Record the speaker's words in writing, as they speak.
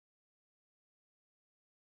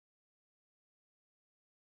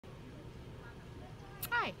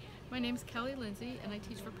My name is Kelly Lindsay, and I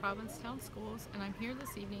teach for Provincetown Schools, and I'm here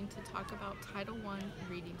this evening to talk about Title I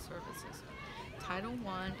reading services. Title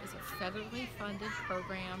I is a federally funded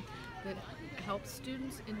program that helps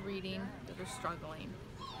students in reading that are struggling.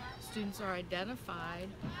 Students are identified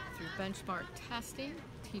through benchmark testing,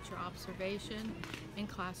 teacher observation, and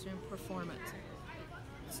classroom performance.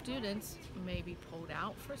 Students may be pulled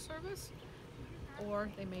out for service, or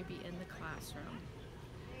they may be in the classroom.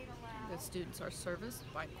 The students are serviced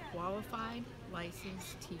by qualified,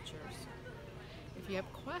 licensed teachers. If you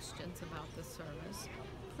have questions about this service,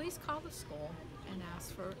 please call the school and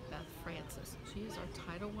ask for Beth Francis. She is our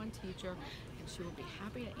Title I teacher, and she will be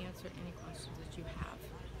happy to answer any questions that you have.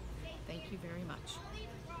 Thank you very much.